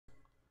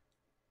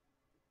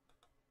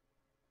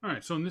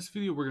Alright, so in this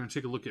video we're going to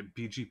take a look at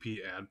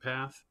BGP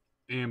Add-Path.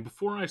 And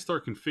before I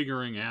start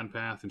configuring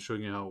Add-Path and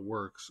showing you how it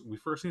works, we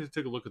first need to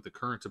take a look at the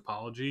current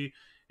topology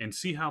and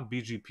see how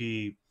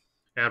BGP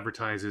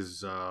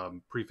advertises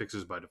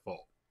prefixes by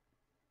default.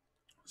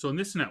 So in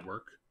this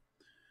network,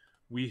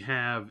 we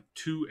have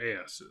two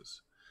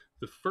ASs.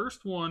 The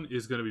first one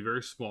is going to be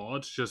very small.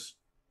 It's just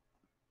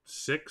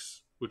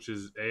 6, which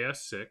is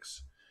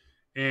AS6.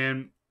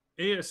 And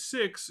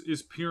AS6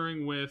 is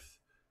peering with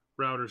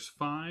routers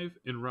 5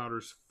 and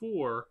routers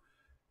 4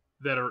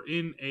 that are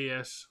in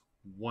AS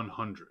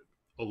 100,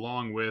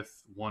 along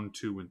with 1,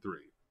 2, and 3.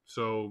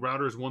 So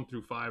routers 1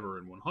 through 5 are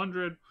in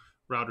 100,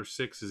 router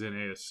 6 is in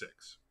AS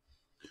 6.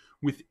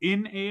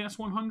 Within AS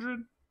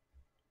 100,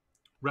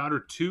 router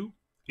 2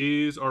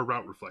 is our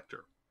route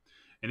reflector,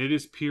 and it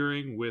is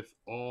peering with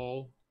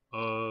all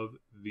of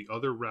the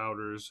other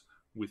routers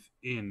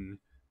within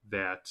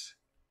that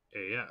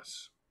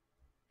AS.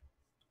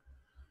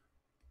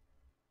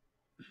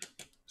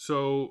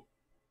 So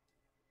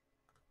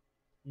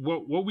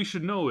what we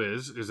should know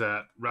is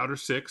that router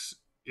 6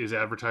 is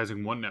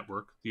advertising one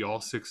network, the all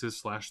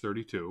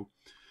 6s/32,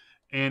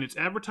 and it's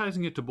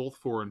advertising it to both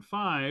 4 and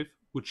 5,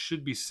 which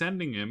should be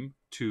sending him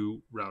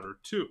to router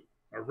 2,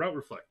 our route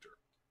reflector.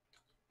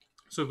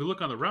 So if we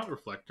look on the route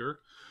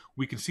reflector,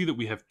 we can see that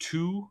we have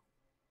two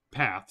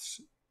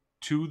paths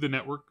to the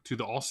network, to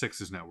the all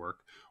 6s network,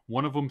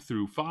 one of them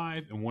through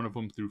 5 and one of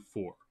them through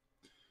 4.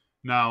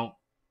 Now,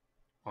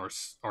 our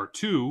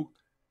 2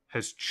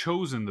 has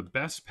chosen the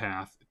best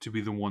path to be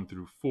the 1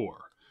 through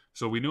 4.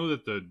 So we know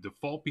that the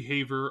default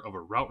behavior of a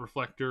route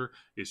reflector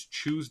is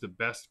choose the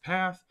best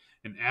path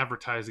and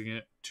advertising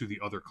it to the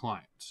other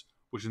clients,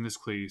 which in this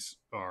case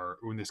are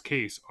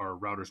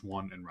routers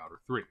 1 and router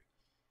 3.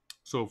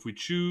 So if we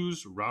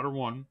choose router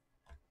 1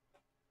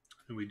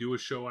 and we do a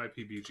show IP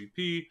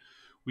BGP,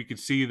 we can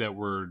see that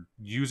we're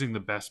using the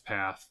best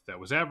path that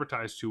was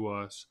advertised to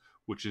us,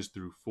 which is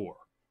through 4.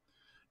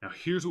 Now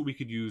here's what we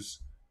could use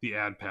the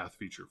add path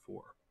feature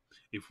for.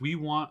 If we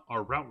want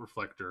our route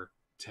reflector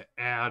to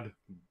add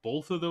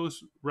both of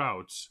those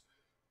routes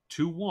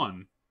to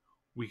 1,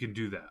 we can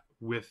do that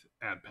with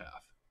add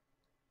path.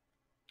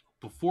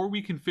 Before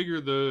we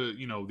configure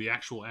the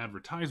actual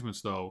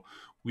advertisements, though,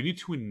 we need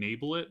to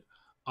enable it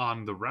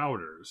on the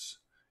routers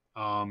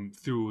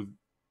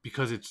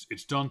because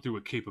it's done through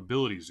a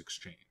capabilities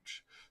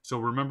exchange. So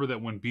remember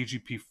that when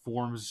BGP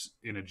forms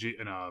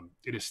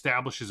it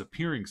establishes a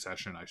peering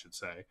session, I should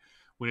say.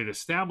 When it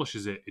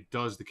establishes it, it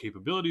does the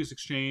capabilities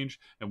exchange,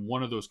 and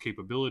one of those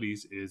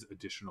capabilities is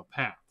additional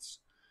paths.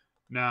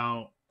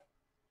 Now,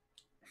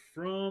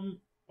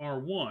 from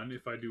R1,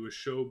 if I do a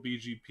show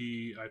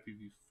BGP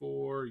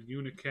IPv4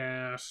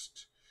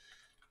 unicast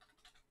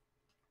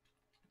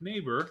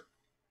neighbor,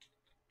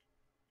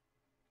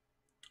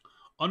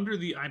 under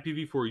the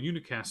IPv4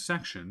 unicast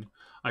section,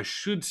 I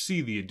should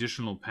see the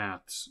additional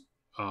paths.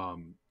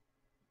 Well,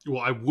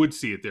 I would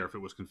see it there if it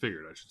was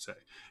configured, I should say,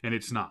 and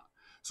it's not.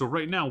 So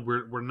right now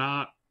we're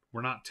not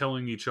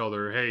telling each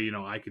other, hey,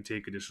 I could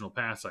take additional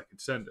paths, I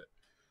could send it.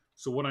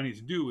 So what I need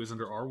to do is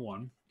under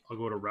R1, I'll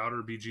go to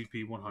router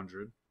BGP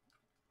 100,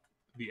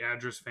 the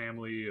address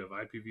family of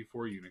IPv4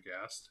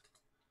 unicast,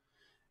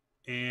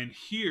 and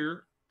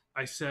here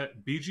I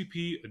set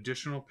BGP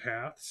additional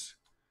paths,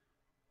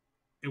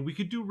 and we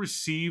could do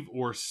receive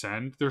or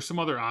send. There's some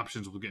other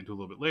options we'll get into a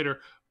little bit later,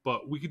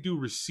 but we could do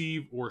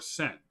receive or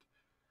send.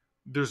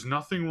 There's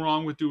nothing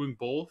wrong with doing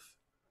both.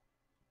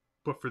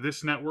 But for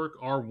this network,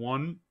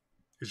 R1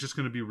 is just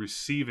going to be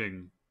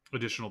receiving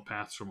additional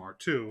paths from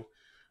R2.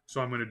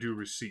 So I'm going to do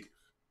receive.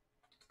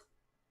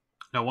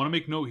 Now I want to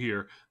make note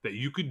here that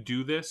you could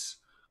do this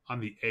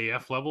on the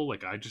AF level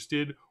like I just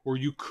did, or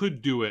you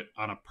could do it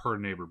on a per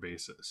neighbor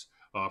basis.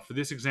 For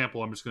this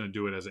example, I'm just going to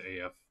do it as an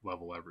AF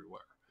level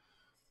everywhere.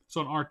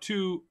 So on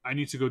R2, I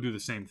need to go do the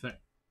same thing.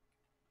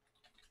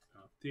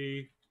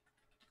 The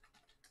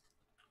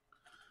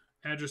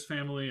address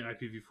family,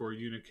 IPv4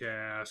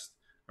 unicast,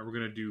 and we're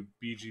going to do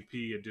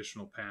BGP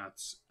additional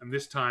paths. And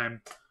this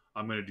time,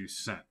 I'm going to do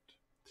send.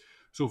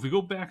 So if we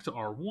go back to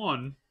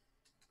R1,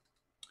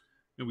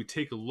 and we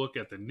take a look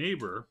at the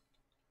neighbor,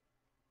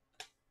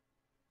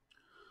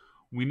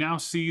 we now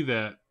see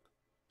that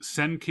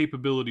send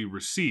capability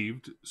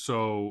received.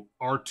 So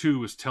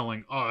R2 is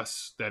telling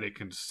us that it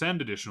can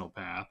send additional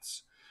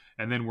paths.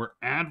 And then we're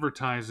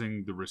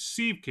advertising the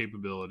receive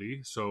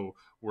capability. So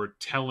we're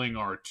telling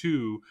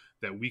R2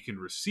 that we can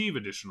receive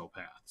additional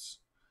paths.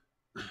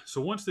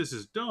 So once this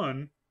is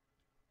done,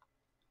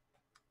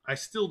 I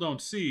still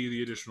don't see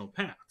the additional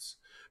paths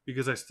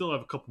because I still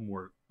have a couple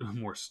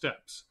more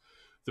steps.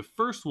 The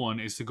first one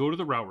is to go to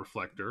the route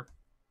reflector,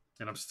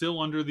 and I'm still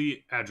under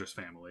the address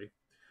family,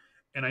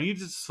 and I need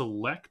to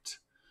select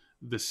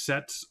the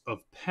sets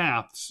of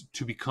paths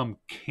to become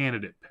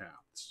candidate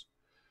paths.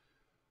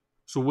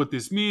 So what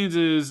this means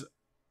is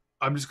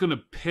I'm just going to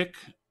pick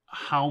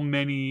how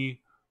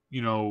many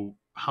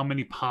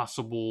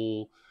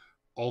possible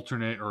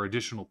alternate or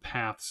additional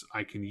paths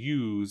I can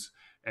use,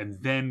 and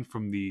then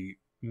from the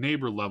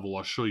neighbor level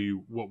I'll show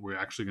you what we're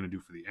actually going to do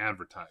for the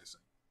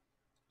advertising.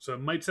 So it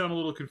might sound a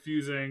little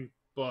confusing,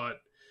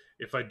 but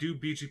if I do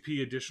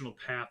BGP additional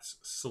paths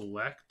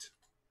select,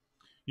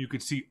 you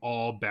could see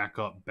all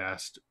backup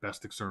best,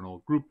 best external,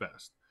 group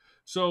best.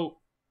 So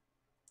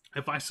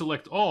if I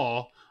select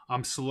all,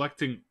 I'm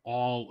selecting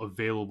all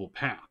available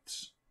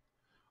paths.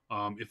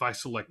 If I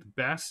select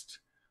best,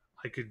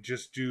 I could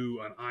just do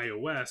on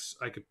iOS,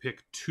 I could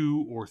pick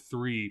 2 or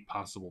 3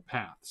 possible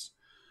paths.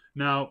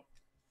 Now,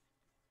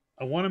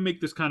 I want to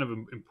make this kind of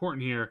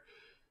important here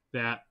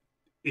that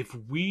if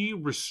we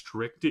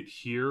restrict it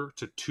here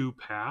to 2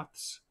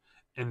 paths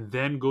and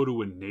then go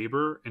to a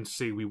neighbor and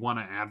say we want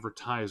to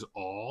advertise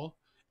all,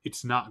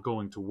 it's not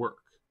going to work.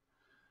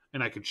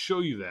 And I could show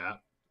you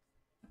that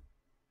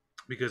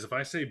because if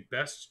I say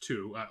best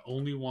 2, I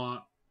only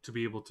want to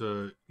be able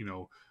to,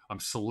 I'm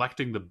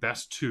selecting the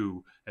best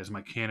 2 as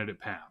my candidate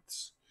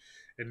paths.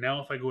 And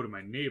now if I go to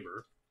my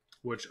neighbor,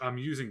 which I'm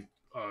using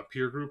a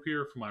peer group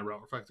here for my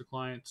Route Reflector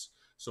clients,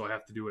 so I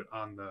have to do it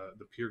on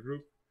the peer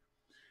group,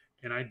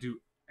 and I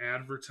do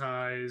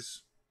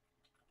advertise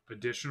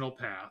additional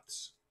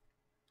paths,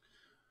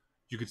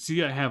 you can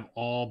see I have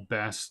all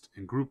best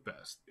and group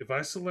best. If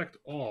I select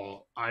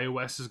all,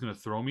 iOS is going to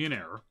throw me an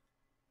error,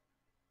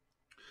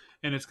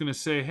 and it's going to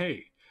say,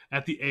 hey,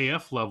 at the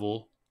AF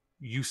level,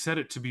 you set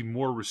it to be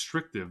more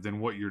restrictive than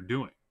what you're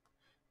doing.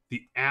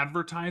 The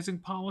advertising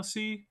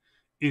policy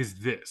is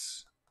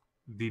this: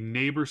 the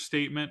neighbor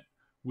statement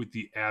with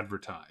the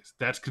advertise.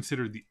 That's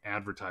considered the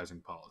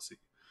advertising policy.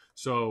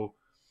 So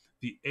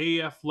the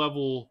AF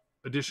level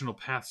additional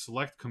path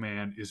select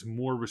command is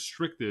more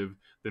restrictive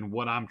than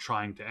what I'm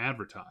trying to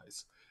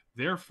advertise.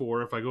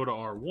 Therefore, if I go to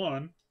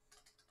R1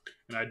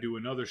 and I do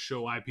another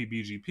show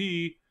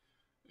IPBGP,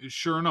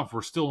 sure enough,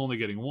 we're still only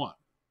getting 1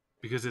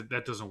 because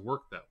that doesn't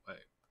work that way.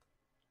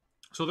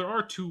 So there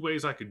are 2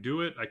 ways I could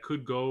do it. I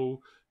could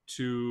go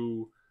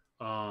to,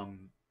 go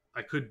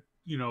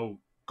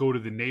to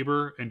the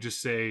neighbor and just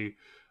say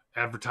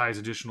advertise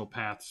additional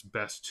paths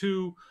best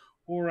 2,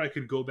 or I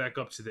could go back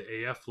up to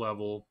the AF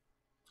level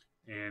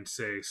and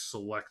say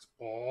select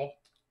all.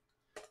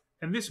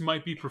 And this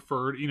might be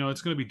preferred.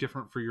 It's going to be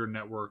different for your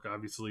network.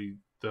 Obviously,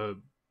 the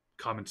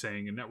common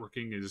saying in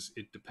networking is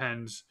it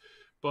depends.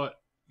 But,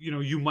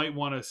 you might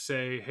want to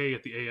say, hey,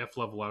 at the AF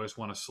level, I just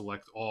want to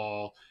select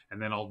all, and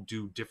then I'll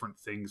do different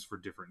things for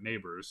different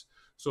neighbors.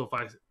 So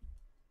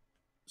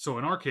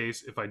in our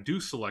case, if I do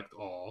select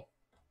all,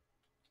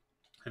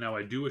 and now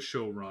I do a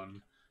show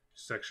run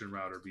section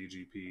router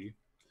BGP,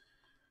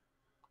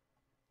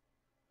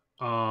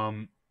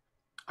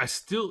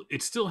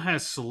 it still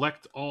has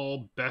select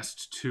all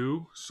best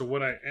 2. So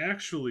what I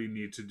actually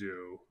need to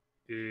do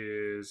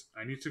is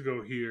I need to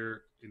go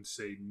here and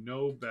say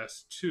no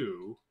best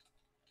 2.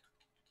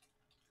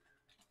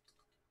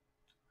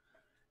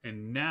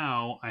 And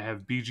now I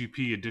have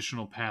BGP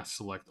additional paths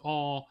select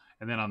all.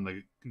 And then on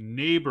the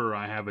neighbor,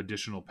 I have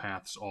additional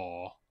paths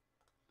all.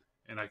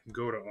 And I can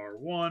go to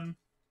R1.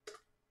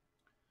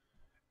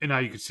 And now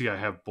you can see I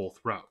have both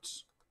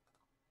routes.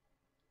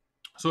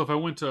 So if I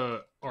went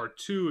to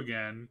R2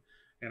 again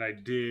and I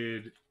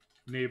did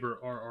neighbor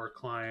RR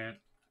client,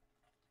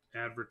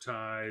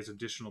 advertise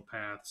additional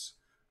paths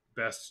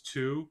best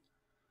 2,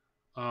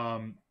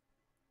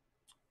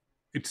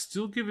 it's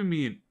still giving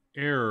me an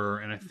error,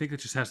 and I think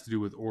it just has to do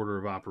with order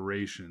of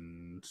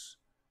operations.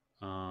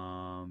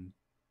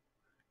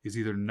 Is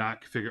either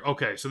not configured.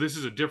 Okay, so this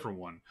is a different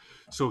one.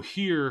 So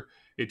here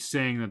it's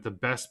saying that the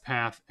best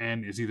path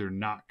N is either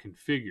not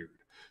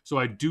configured. So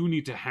I do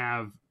need to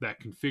have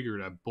that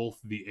configured at both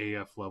the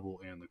AF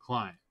level and the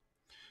client.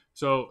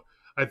 So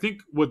I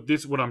think what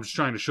I'm just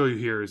trying to show you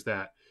here is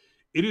that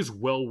it is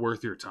well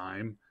worth your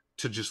time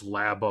to just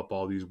lab up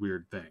all these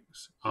weird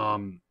things.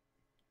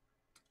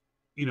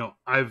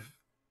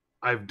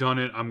 I've done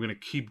it. I'm going to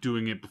keep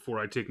doing it before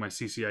I take my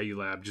CCIE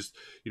lab. Just,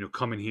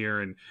 come in here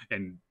and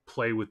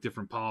play with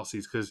different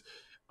policies, because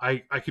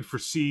I could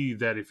foresee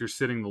that if you're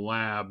sitting in the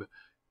lab,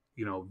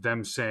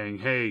 them saying,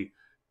 hey,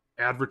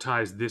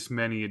 advertise this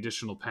many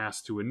additional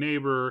paths to a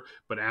neighbor,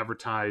 but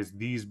advertise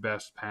these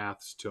best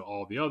paths to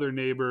all the other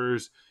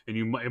neighbors. And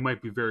it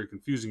might be very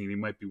confusing, and you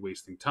might be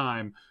wasting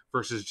time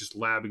versus just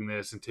labbing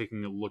this and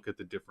taking a look at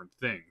the different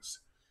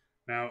things.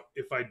 Now,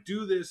 if I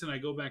do this and I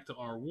go back to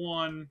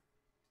R1,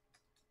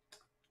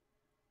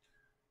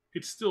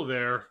 it's still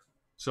there.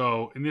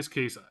 So in this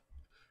case,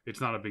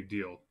 it's not a big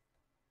deal.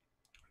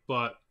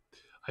 But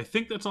I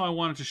think that's all I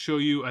wanted to show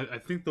you. I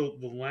think the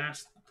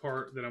last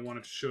part that I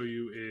wanted to show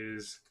you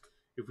is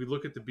if we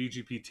look at the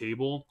BGP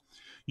table,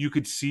 you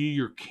could see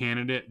your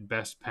candidate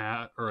best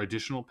path or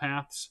additional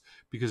paths,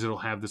 because it'll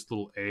have this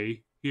little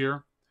A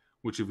here,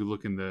 which if you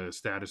look in the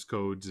status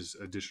codes is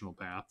additional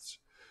paths.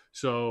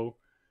 So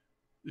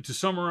to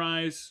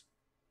summarize,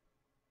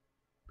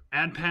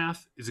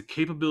 Add-Path is a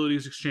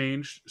capabilities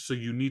exchange, so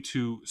you need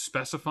to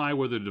specify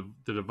whether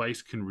the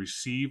device can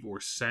receive or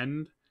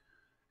send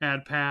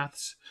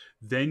Add-Paths.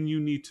 Then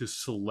you need to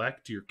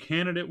select your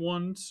candidate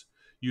ones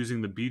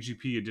using the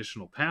BGP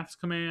additional paths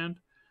command,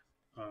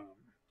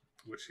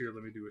 which here,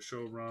 let me do a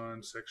show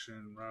run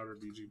section router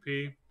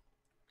BGP.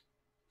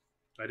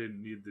 I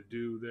didn't need the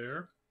do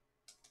there.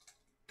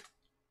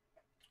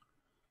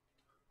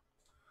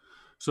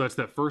 So that's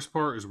that first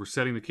part is we're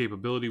setting the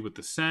capability with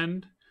the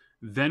send.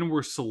 Then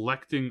we're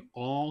selecting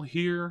all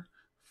here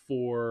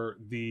for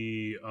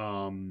the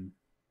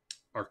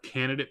our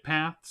candidate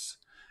paths.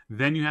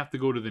 Then you have to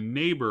go to the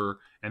neighbor,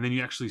 and then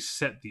you actually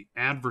set the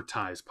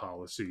advertise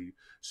policy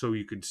so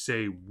you could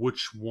say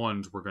which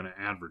ones we're going to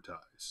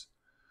advertise.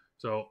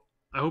 So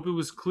I hope it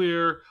was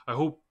clear. I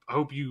hope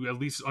you at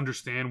least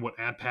understand what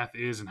Add-Path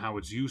is and how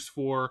it's used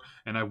for.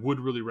 And I would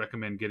really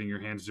recommend getting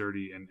your hands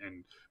dirty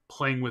and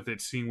playing with it,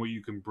 seeing what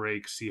you can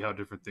break, see how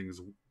different things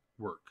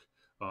work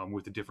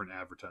with the different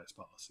advertise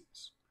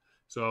policies.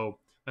 So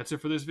that's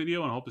it for this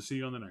video, and I hope to see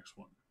you on the next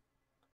one.